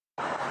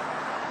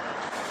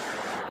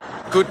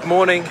Good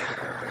morning,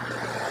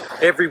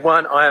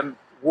 everyone. I am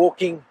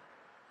walking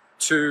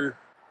to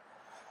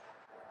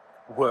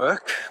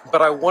work,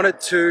 but I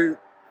wanted to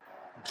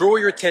draw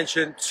your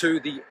attention to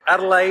the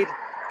Adelaide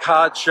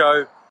Card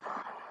Show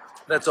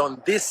that's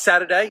on this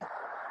Saturday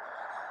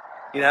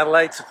in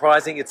Adelaide.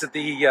 Surprising, it's at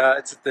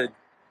the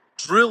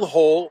Drill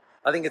Hall.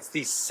 I think it's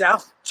the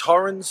South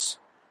Torrens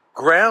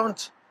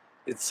ground.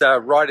 It's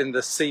right in the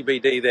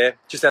CBD there,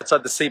 just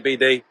outside the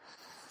CBD.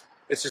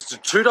 It's just a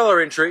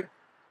 $2 entry,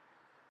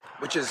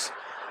 which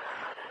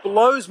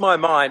blows my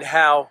mind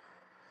how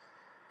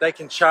they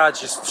can charge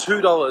just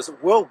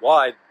 $2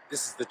 worldwide.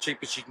 This is the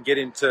cheapest you can get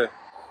into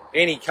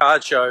any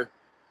card show.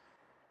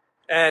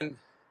 And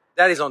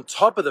that is on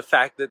top of the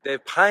fact that they're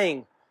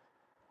paying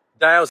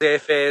Dale's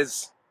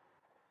airfares,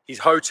 his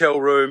hotel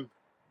room.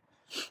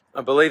 I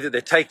believe that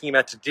they're taking him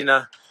out to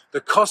dinner. The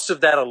cost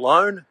of that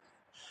alone,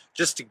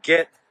 just to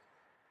get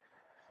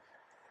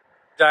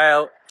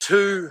Dale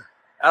to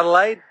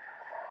Adelaide,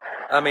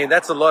 I mean,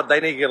 that's a lot. They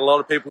need to get a lot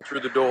of people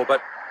through the door,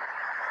 but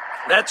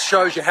that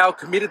shows you how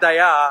committed they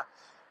are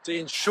to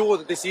ensure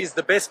that this is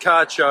the best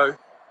card show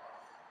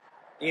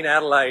in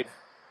Adelaide.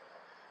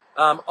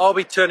 I'll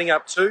be turning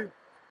up too.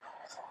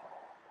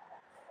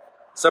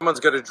 Someone's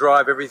got to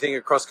drive everything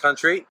across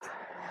country.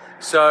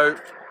 So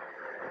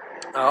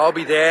I'll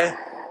be there.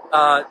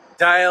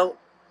 Dale,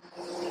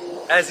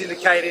 as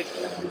indicated,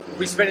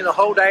 we're spending the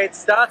whole day. It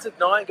starts at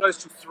 9, goes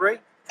to 3.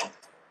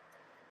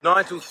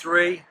 9 till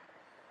 3.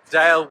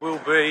 Dale will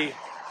be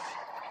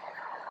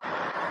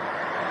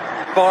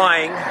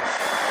buying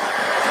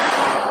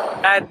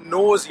ad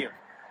nauseum.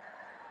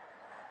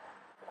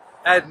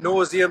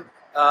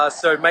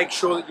 So make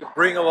sure that you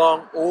bring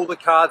along all the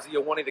cards that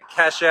you're wanting to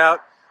cash out.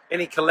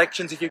 Any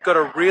collections, if you've got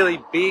a really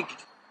big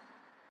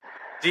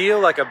deal,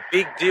 like a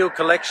big deal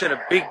collection,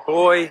 a big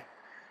boy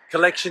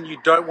collection you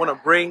don't want to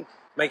bring,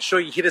 make sure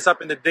you hit us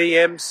up in the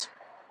DMs,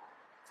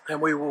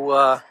 and we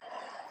will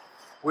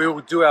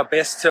do our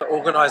best to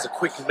organise a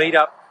quick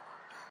meetup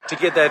to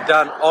get that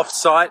done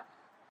off-site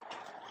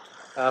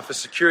for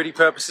security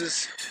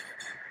purposes.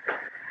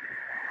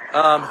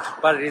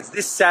 But it is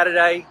this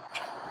Saturday,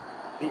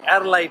 the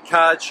Adelaide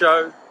Card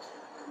Show,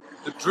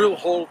 the Drill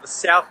Hall, the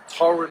South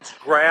Torrens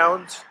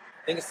ground.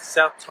 I think it's the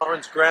South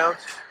Torrens ground.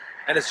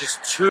 And it's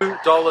just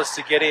 $2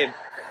 to get in.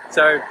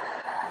 So,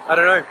 I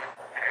don't know.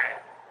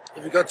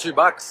 If you've got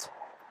 $2,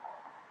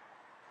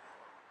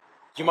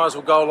 you might as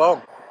well go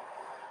along.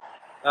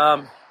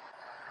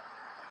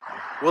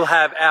 We'll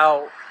have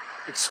our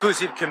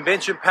exclusive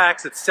convention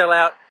packs that sell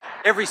out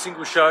every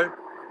single show.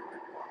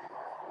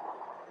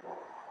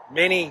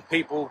 Many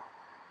people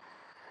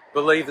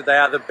believe that they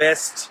are the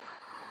best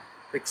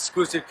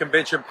exclusive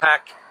convention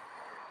pack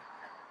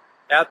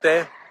out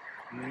there.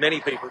 Many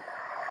people.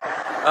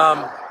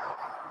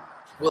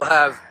 We'll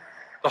have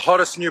the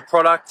hottest new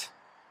product,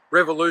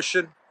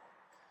 Revolution.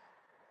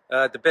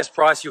 The best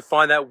price, you'll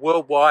find that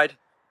worldwide.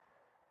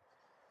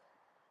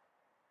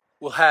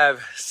 We'll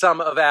have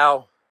some of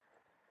our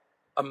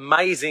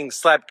amazing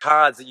slab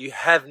cards that you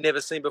have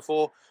never seen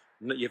before.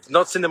 You've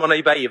not seen them on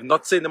eBay, you've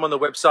not seen them on the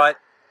website.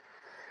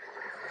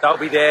 They'll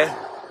be there.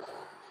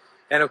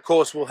 And of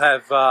course, we'll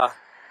have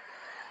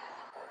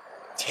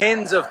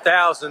tens of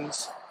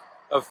thousands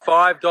of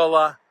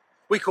 $5,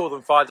 we call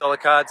them $5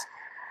 cards.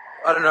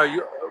 I don't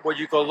know what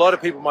you call, a lot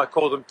of people might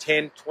call them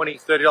 $10,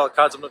 $20, $30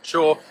 cards, I'm not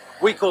sure.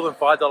 We call them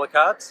 $5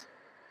 cards.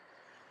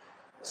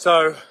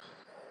 So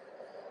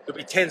there'll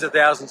be tens of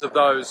thousands of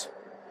those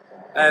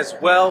as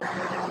well.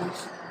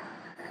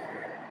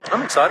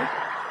 I'm excited.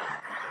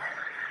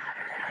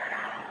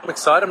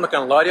 I'm not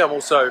going to lie to you.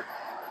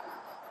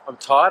 I'm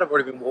tired. I've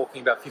already been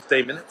walking about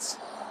 15 minutes.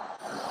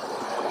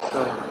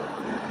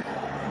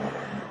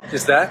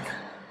 Just that.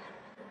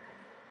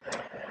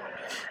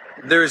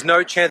 There is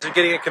no chance of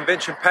getting a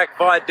convention pack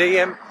via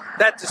DM.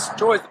 That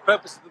destroys the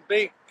purpose of the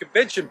big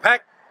convention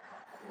pack.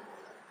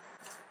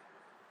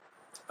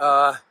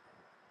 But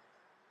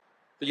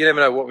you never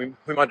know what we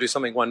might do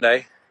something one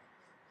day.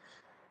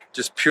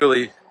 Just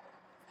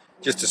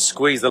to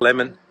squeeze the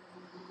lemon.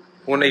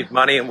 We'll need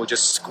money and we'll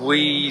just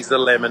squeeze the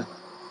lemon.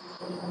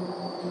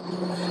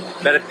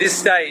 But at this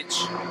stage,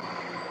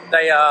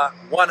 they are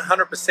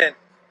 100%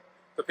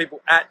 for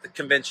people at the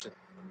convention.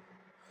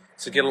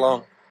 So get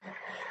along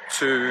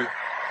to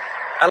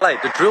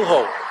Adelaide, the Drill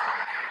Hall.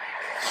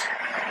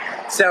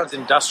 Sounds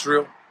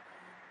industrial.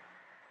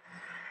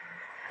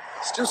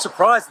 Still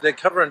surprised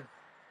that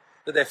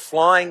they're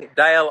flying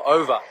Dale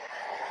over.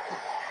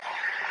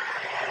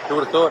 Who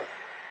would have thought?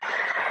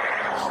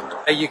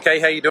 Hey UK,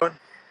 how you doing?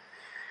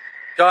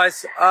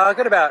 Guys, I've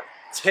got about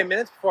 10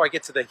 minutes before I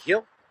get to the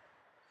hill.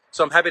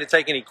 So I'm happy to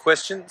take any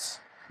questions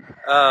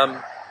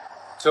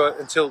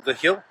until the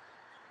hill.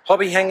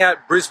 Hobby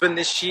Hangout Brisbane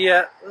this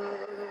year?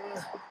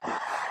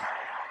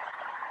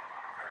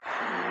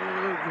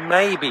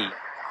 Maybe.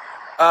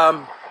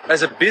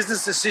 As a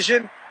business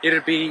decision,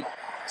 it'd be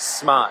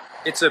smart.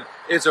 It's a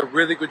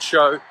really good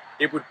show.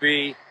 It would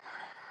be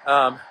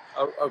a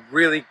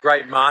really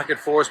great market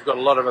for us. We've got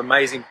a lot of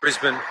amazing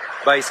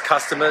Brisbane-based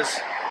customers.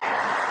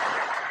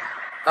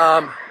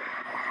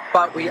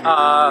 but we're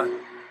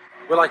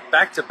like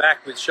back to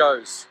back with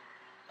shows.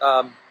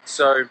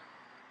 So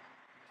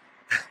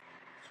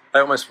I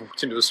almost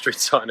walked into a street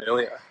sign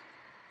earlier.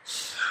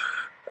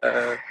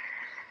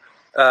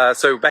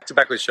 So back to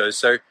back with shows.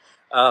 So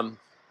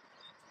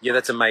yeah,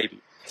 that's a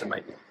maybe. It's a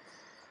maybe.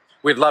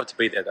 We'd love to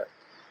be there though.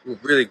 We're a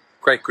really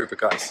great group of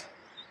guys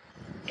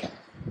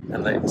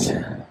and ladies. If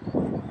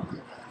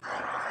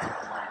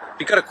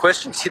you got a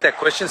question, just hit that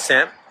question,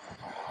 Sam.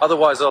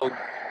 Otherwise, I'll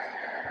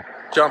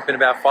jump in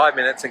about 5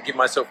 minutes and give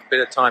myself a bit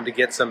of time to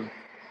get some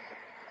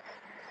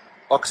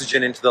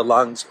oxygen into the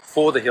lungs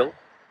for the hill.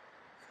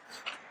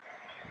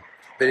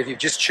 But if you've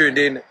just tuned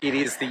in, it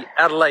is the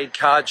Adelaide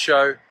Card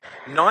Show,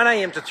 9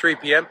 a.m. to 3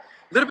 p.m.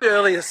 A little bit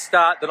earlier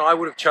start than I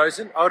would have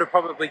chosen. I would have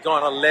probably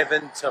gone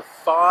 11 to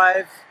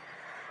 5.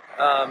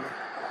 I'm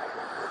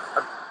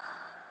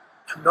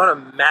not a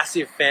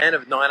massive fan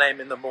of 9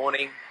 a.m. in the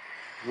morning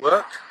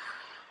work,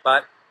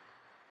 but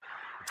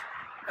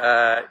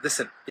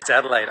listen, it's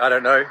Adelaide. I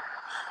don't know.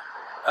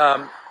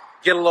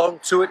 Get along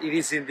to it. It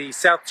is in the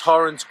South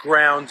Torrens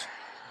Ground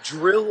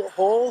Drill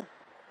Hall.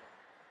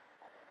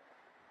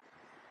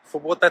 For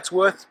what that's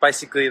worth,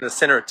 basically in the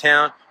centre of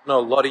town. I know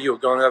a lot of you are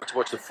going over to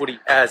watch the footy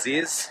as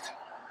is.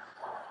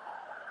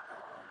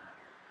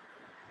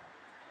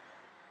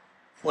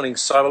 Morning,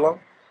 Cyberlong.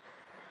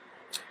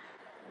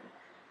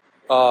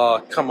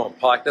 Oh, come on,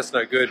 Pike, that's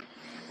no good.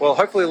 Well,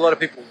 hopefully a lot of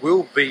people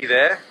will be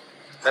there.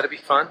 That'll be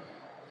fun.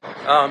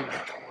 I'm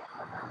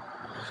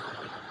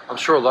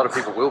sure a lot of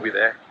people will be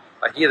there.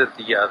 I hear that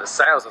the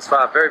sales thus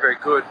far are very, very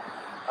good.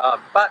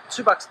 But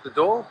 $2 at the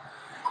door.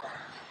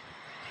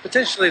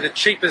 Potentially the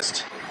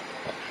cheapest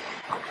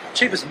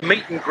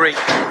meet and greet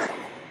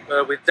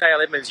with Dale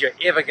Edmonds you're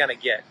ever going to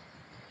get.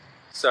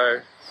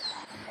 So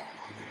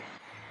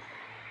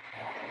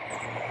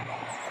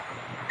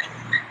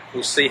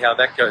we'll see how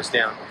that goes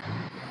down.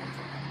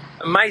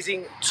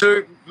 Amazing.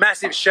 2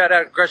 massive shout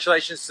out,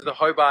 congratulations to the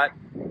Hobart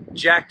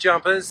Jack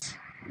Jumpers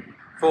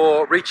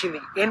for reaching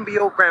the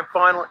NBL Grand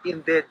Final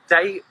in their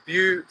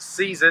debut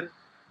season.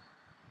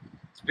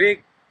 It's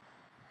big.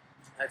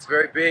 That's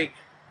very big.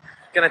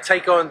 Going to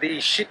take on the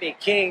Shitney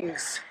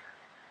Kings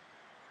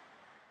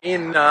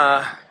in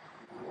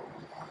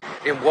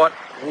what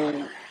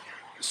will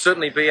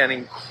certainly be an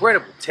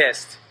incredible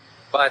test.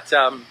 But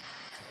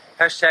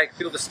hashtag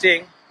feel the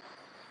sting.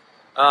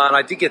 And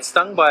I did get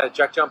stung by a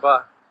jack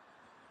jumper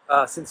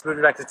since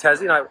moving back to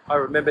Tassie, and I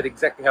remembered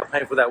exactly how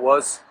painful that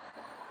was.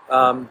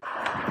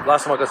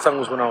 Last time I got stung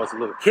was when I was a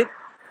little kid,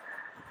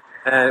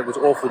 and it was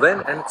awful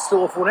then, and it's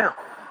still awful now.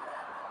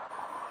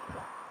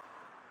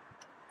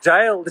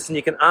 Dale, listen,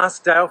 you can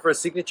ask Dale for a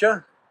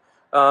signature.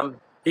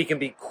 He can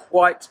be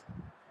quite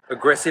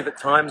aggressive at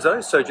times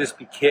though, so just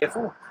be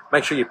careful.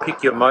 Make sure you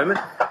pick your moment.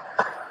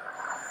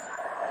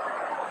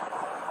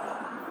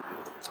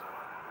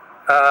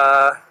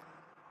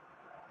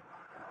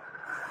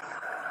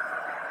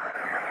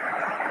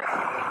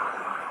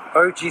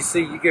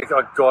 OGC Yu-Gi-Oh!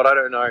 Oh God, I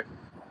don't know.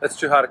 That's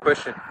too hard a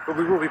question. But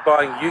we will be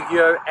buying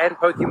Yu-Gi-Oh! And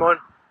Pokemon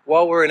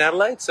while we're in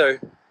Adelaide, so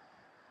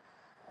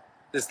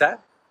there's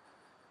that.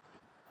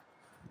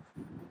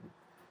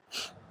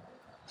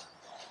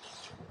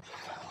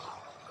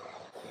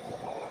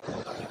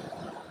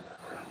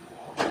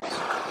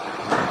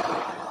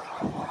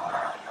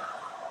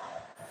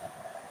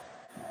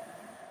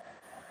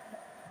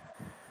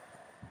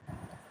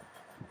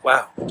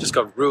 Wow, just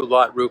got real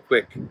light real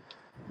quick.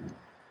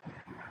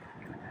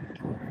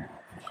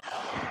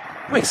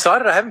 I'm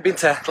excited. I haven't been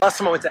to... Last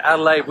time I went to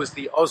Adelaide was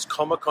the Oz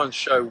Comic Con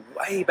show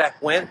way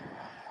back when.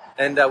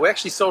 And we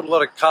actually sold a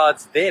lot of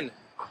cards then.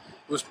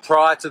 It was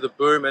prior to the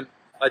boom. And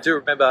I do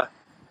remember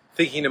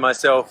thinking to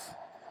myself,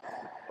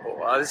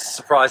 oh, this is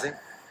surprising.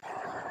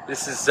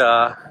 This is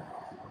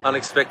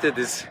unexpected.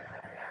 There's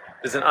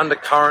an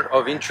undercurrent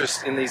of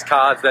interest in these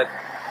cards that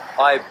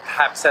I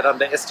perhaps had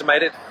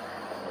underestimated.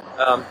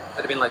 That'd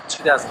have been like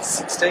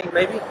 2016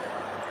 maybe.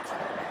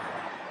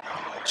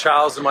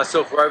 Charles and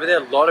myself were over there.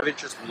 A lot of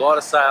interest, a lot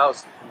of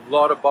sales, a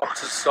lot of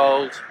boxes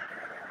sold.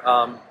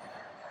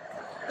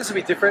 This will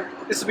be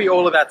different. This will be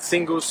all about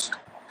singles.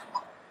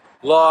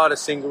 A lot of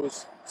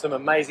singles. Some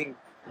amazing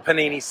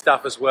Panini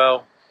stuff as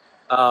well.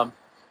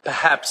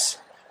 Perhaps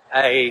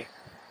an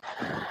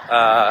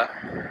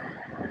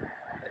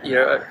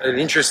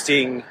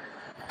interesting,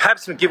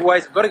 perhaps some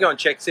giveaways. I've got to go and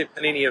check, see if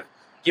Panini have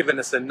given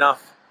us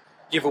enough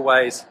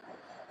giveaways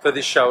for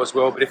this show as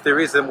well. But if there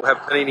is, then we'll have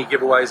Panini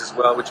giveaways as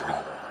well, which will be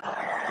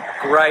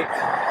great.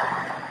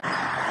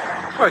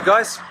 All right,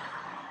 guys,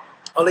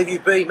 I'll leave you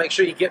be. Make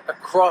sure you get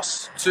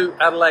across to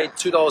Adelaide.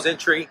 $2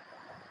 entry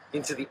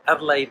into the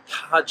Adelaide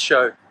Card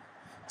Show,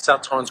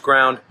 South Torrens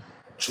Ground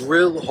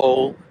Drill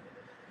Hall,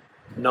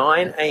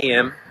 9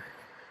 a.m.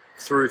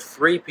 through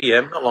 3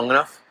 p.m. Not long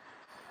enough.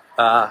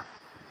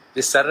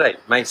 This Saturday,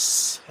 May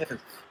 7th.